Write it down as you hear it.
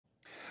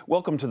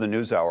Welcome to the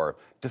NewsHour.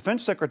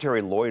 Defense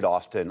Secretary Lloyd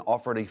Austin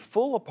offered a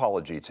full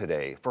apology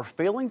today for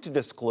failing to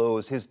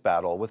disclose his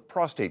battle with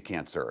prostate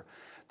cancer.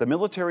 The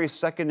military's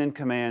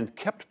second-in-command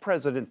kept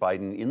President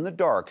Biden in the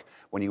dark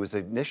when he was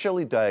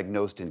initially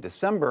diagnosed in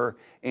December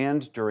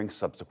and during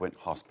subsequent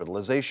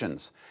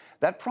hospitalizations.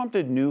 That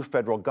prompted new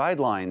federal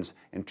guidelines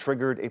and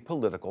triggered a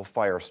political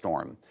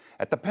firestorm.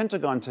 At the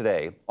Pentagon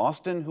today,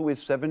 Austin, who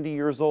is 70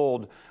 years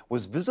old,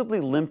 was visibly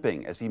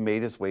limping as he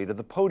made his way to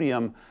the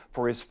podium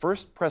for his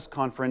first press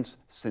conference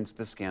since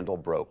the scandal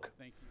broke.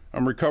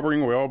 I'm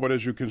recovering well, but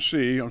as you can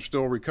see, I'm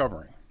still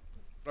recovering.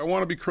 I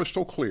want to be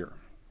crystal clear.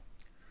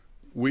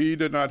 We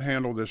did not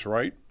handle this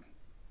right,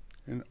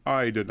 and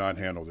I did not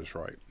handle this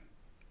right.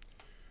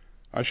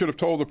 I should have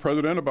told the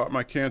president about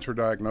my cancer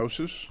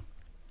diagnosis.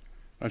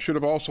 I should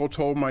have also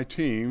told my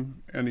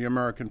team and the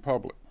American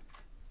public.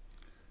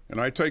 And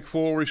I take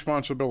full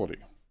responsibility.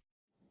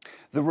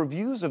 The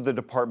reviews of the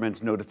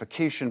department's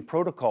notification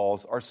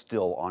protocols are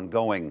still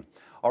ongoing.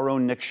 Our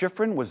own Nick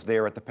Schifrin was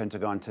there at the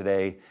Pentagon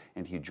today,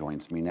 and he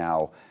joins me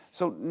now.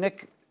 So,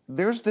 Nick,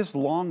 there's this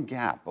long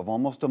gap of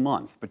almost a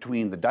month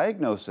between the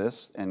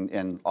diagnosis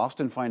and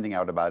Austin finding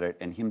out about it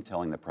and him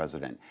telling the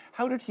president.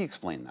 How did he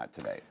explain that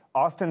today?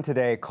 Austin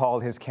today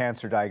called his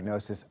cancer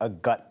diagnosis a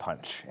gut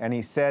punch, and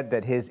he said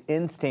that his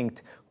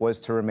instinct was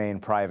to remain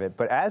private.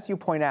 But as you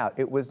point out,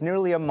 it was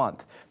nearly a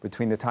month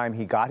between the time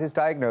he got his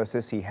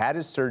diagnosis, he had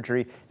his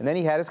surgery, and then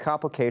he had his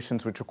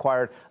complications, which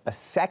required a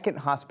second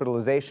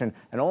hospitalization,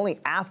 and only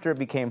after it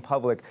became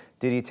public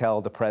did he tell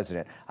the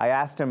president. I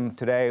asked him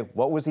today,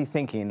 what was he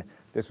thinking?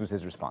 This was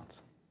his response.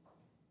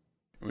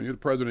 When you're the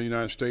president of the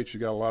United States, you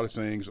got a lot of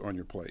things on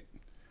your plate.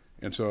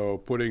 And so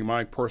putting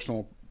my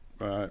personal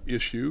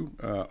issue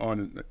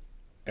on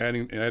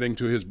adding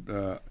to his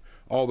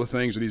all the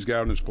things that he's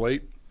got on his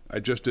plate, I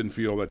just didn't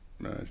feel that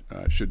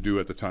I should do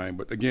at the time.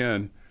 But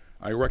again,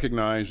 I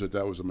recognize that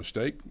that was a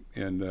mistake,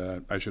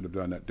 and I should have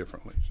done that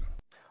differently. So.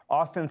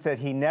 Austin said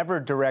he never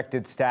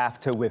directed staff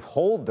to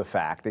withhold the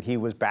fact that he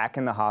was back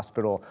in the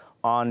hospital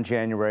on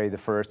January the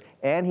 1st,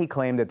 and he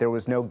claimed that there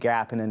was no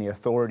gap in any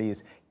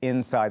authorities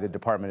inside the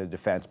Department of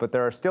Defense. But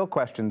there are still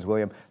questions,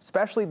 William,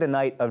 especially the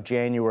night of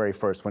January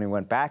 1st when he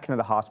went back into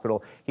the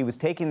hospital. He was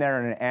taken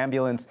there in an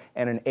ambulance,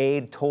 and an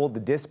aide told the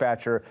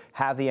dispatcher,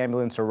 have the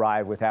ambulance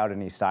arrive without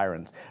any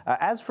sirens.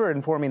 As for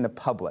informing the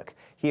public,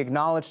 he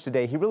acknowledged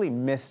today he really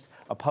missed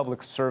a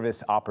public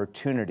service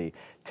opportunity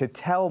to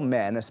tell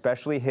men,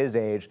 especially his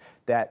age,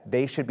 that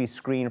they should be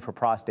screened for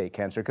prostate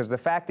cancer, because the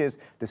fact is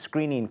the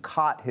screening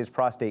caught his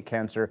prostate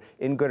cancer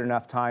in good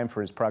enough time for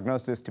his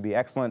prognosis to be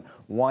excellent.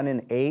 1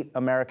 in 8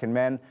 American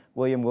men,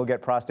 William, will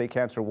get prostate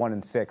cancer. 1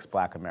 in 6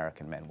 Black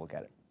American men will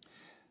get it.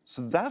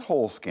 So that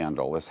whole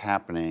scandal is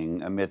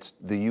happening amidst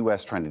the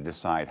U.S. trying to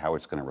decide how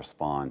it's going to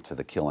respond to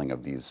the killing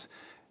of these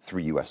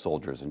 3 U.S.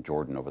 soldiers in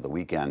Jordan over the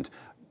weekend.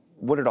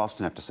 What did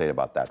Austin have to say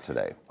about that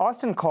today?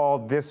 Austin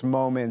called this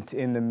moment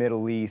in the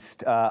Middle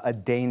East a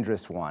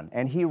dangerous one,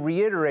 and he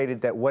reiterated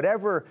that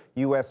whatever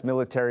U.S.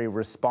 military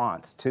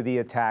response to the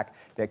attack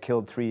that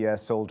killed 3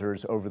 U.S.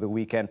 soldiers over the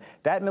weekend,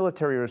 that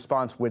military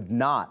response would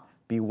not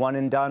be one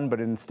and done,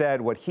 but instead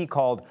what he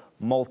called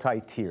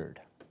multi-tiered.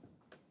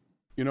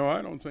 You know,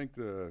 I don't think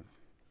the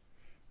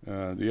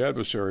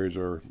adversaries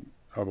are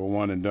of a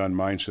one and done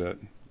mindset,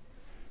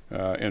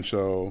 and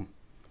so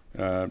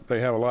they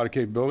have a lot of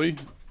capability.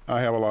 I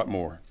have a lot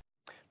more.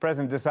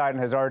 President Biden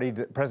has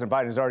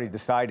already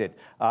decided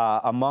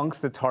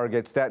amongst the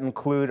targets that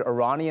include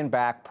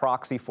Iranian-backed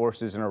proxy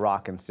forces in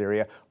Iraq and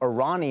Syria,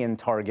 Iranian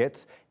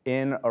targets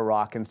in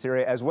Iraq and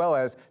Syria, as well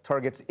as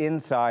targets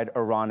inside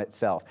Iran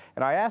itself.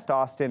 And I asked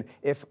Austin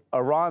if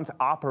Iran's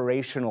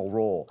operational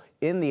role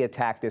in the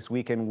attack this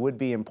weekend would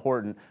be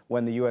important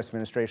when the U.S.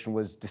 administration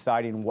was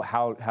deciding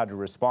how to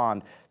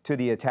respond to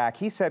the attack.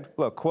 He said,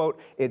 look,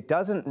 quote, it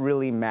doesn't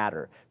really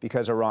matter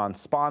because Iran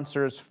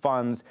sponsors,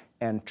 funds,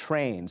 and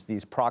trains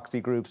these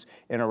proxy groups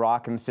in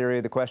Iraq and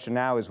Syria. The question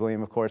now is,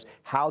 William, of course,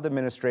 how the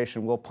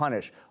administration will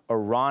punish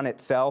Iran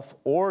itself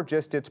or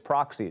just its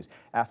proxies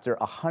after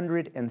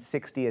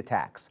 160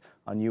 attacks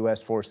on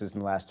U.S. forces in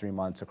the last 3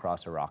 months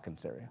across Iraq and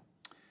Syria.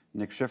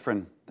 Nick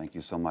Schifrin, thank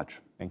you so much.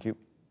 Thank you.